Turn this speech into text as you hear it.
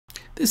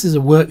This is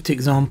a worked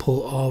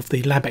example of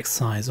the lab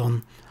exercise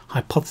on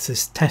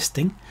hypothesis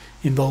testing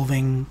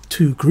involving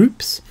two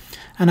groups,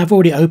 and I've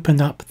already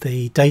opened up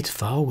the data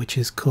file, which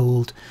is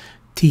called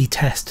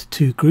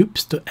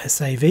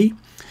test2groups.sav,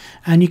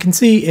 and you can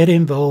see it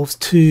involves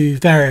two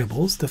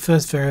variables. The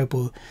first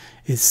variable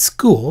is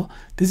score.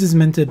 This is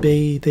meant to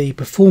be the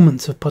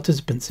performance of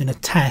participants in a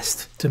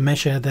test to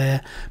measure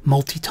their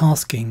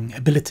multitasking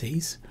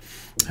abilities.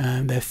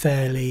 They're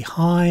fairly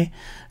high,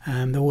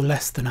 they're all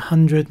less than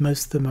 100,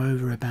 most of them are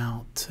over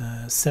about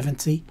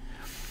 70.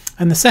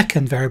 And the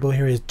second variable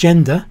here is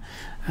gender.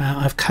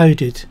 I've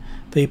coded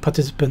the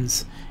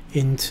participants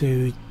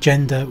into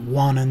gender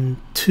 1 and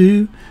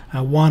 2.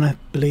 1 I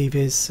believe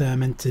is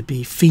meant to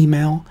be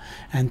female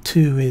and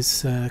 2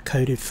 is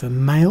coded for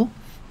male.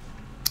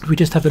 If we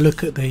just have a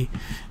look at the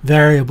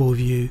variable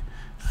view,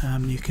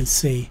 you can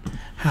see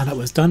how that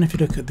was done. If you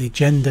look at the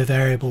gender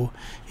variable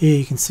here,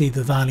 you can see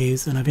the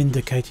values, and I've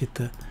indicated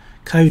the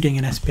coding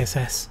in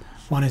SPSS.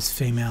 1 is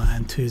female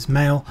and 2 is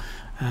male.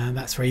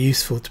 That's very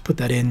useful to put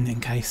that in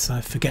case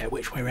I forget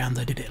which way around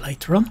I did it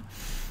later on.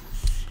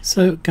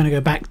 So going to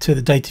go back to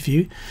the data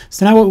view.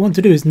 So now what we want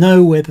to do is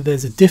know whether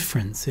there's a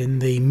difference in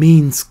the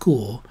mean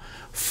score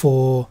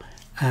for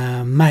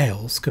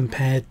males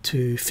compared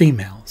to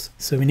females.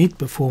 So we need to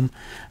perform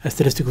a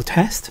statistical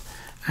test,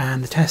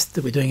 and the test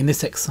that we're doing in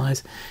this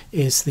exercise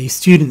is the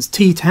student's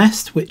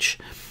t-test, which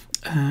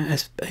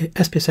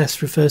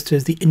SPSS refers to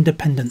as the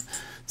independent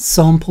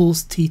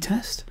samples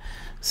t-test.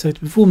 So to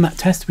perform that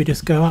test, we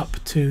just go up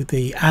to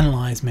the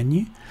Analyze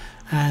menu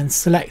and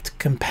select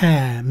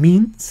Compare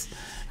Means,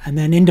 and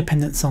then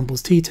Independent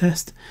Samples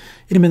t-test.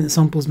 Independent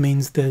samples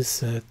means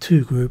there's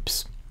two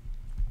groups,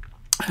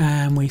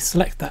 and we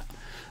select that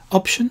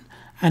option,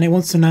 and it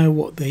wants to know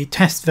what the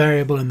test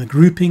variable and the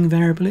grouping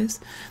variable is.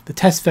 The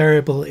test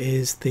variable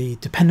is the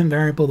dependent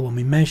variable, the one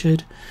we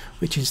measured,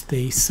 which is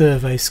the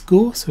survey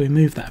score, so we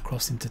move that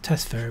across into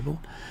test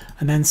variable,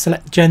 and then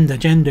select gender.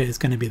 Gender is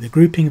going to be the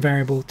grouping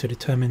variable to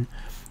determine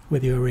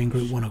whether you're in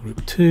group 1 or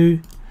group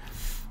 2,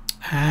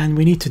 and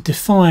we need to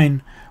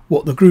define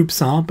what the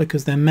groups are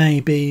because there may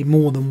be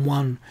more than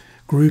one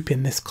group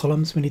in this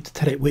column, so we need to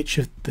tell it which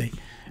of the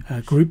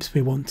groups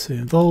we want to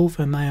involve,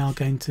 and they are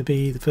going to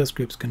be, the first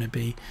group is going to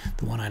be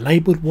the one I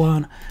labelled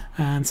 1,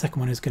 and the second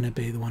one is going to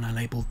be the one I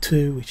labelled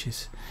 2, which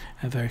is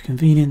very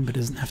convenient but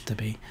doesn't have to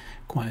be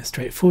quite as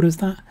straightforward as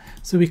that.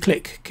 So we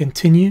click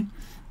continue,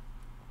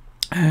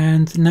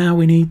 and now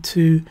we need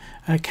to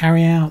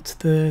carry out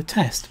the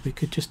test. We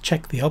could just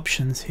check the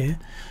options here.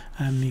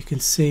 You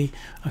can see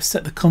I've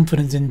set the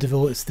confidence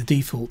interval, it's the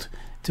default,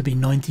 to be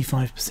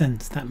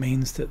 95%. That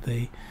means that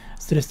the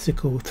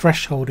statistical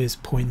threshold is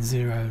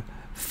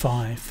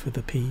 0.05 for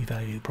the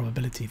p-value, the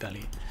probability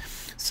value.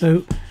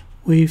 So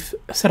we've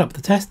set up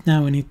the test,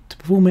 now we need to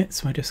perform it,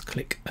 so I just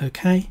click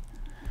OK.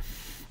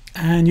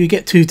 And you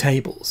get two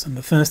tables, and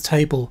the first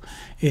table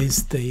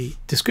is the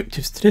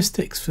descriptive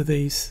statistics for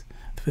this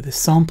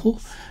sample.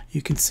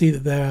 You can see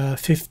that there are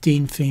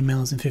 15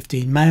 females and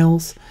 15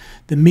 males.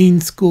 The mean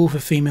score for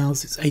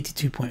females is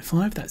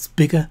 82.5. That's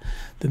bigger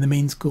than the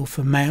mean score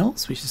for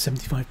males, which is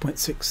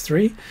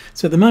 75.63.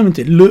 So at the moment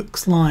it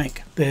looks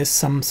like there's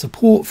some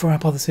support for a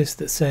hypothesis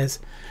that says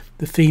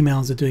the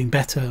females are doing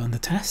better on the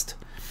test.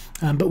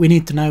 But we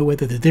need to know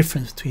whether the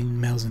difference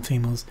between males and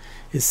females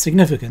is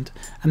significant,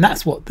 and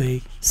that's what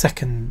the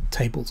second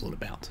table is all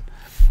about.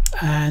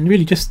 And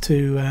really, just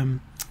to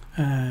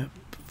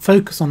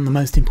focus on the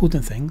most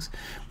important things,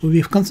 we'll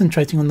be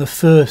concentrating on the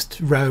first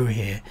row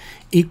here,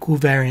 equal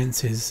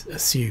variance is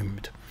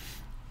assumed.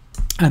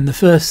 And the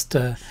first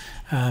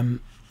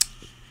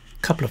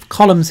couple of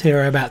columns here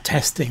are about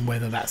testing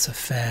whether that's a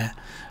fair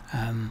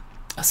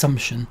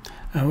assumption.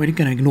 We're going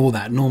to ignore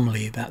that.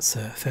 Normally that's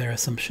a fair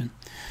assumption.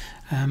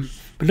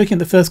 But looking at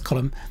the first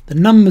column, the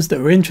numbers that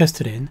we're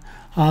interested in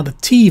are the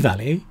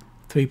t-value,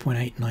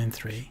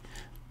 3.893,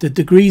 the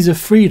degrees of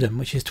freedom,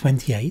 which is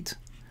 28,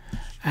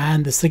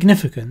 and the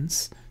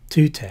significance,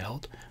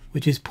 two-tailed,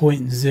 which is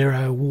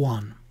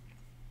 0.01,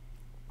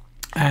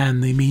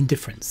 and the mean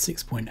difference,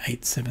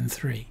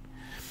 6.873.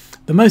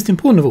 The most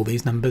important of all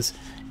these numbers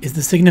is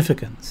the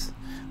significance.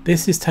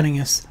 This is telling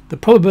us the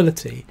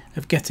probability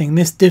of getting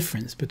this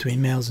difference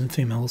between males and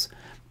females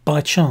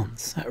by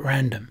chance, at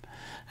random,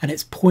 and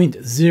it's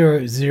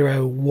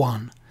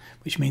 0.001,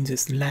 which means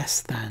it's less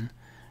than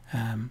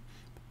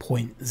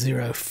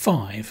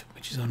 0.05,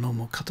 which is our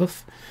normal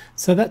cutoff.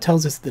 So that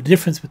tells us the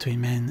difference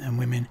between men and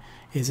women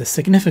is a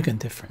significant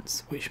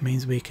difference, which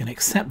means we can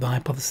accept the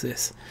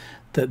hypothesis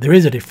that there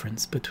is a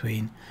difference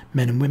between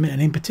men and women,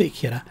 and in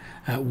particular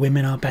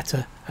women are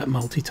better at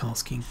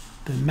multitasking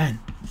than men.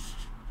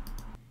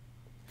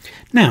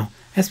 Now,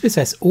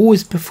 SPSS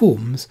always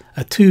performs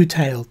a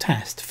two-tailed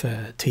test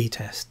for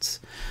t-tests.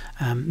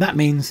 That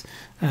means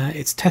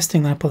it's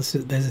testing the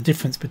hypothesis that there's a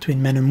difference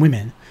between men and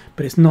women,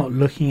 but it's not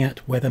looking at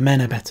whether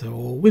men are better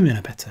or women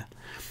are better.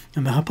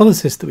 And the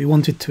hypothesis that we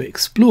wanted to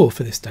explore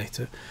for this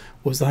data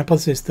was the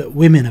hypothesis that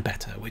women are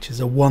better, which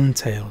is a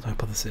one-tailed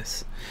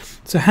hypothesis.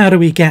 So how do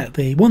we get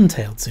the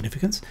one-tailed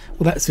significance?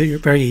 Well, that's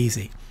very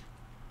easy.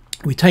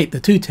 we take the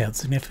two-tailed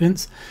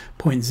significance,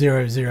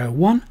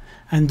 0.001,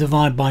 and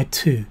divide by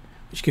 2,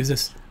 which gives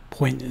us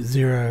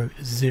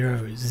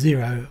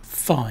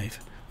 0.0005,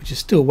 which is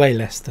still way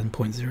less than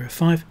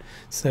 0.05.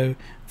 So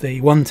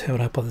the one-tailed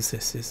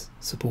hypothesis is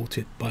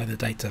supported by the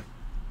data.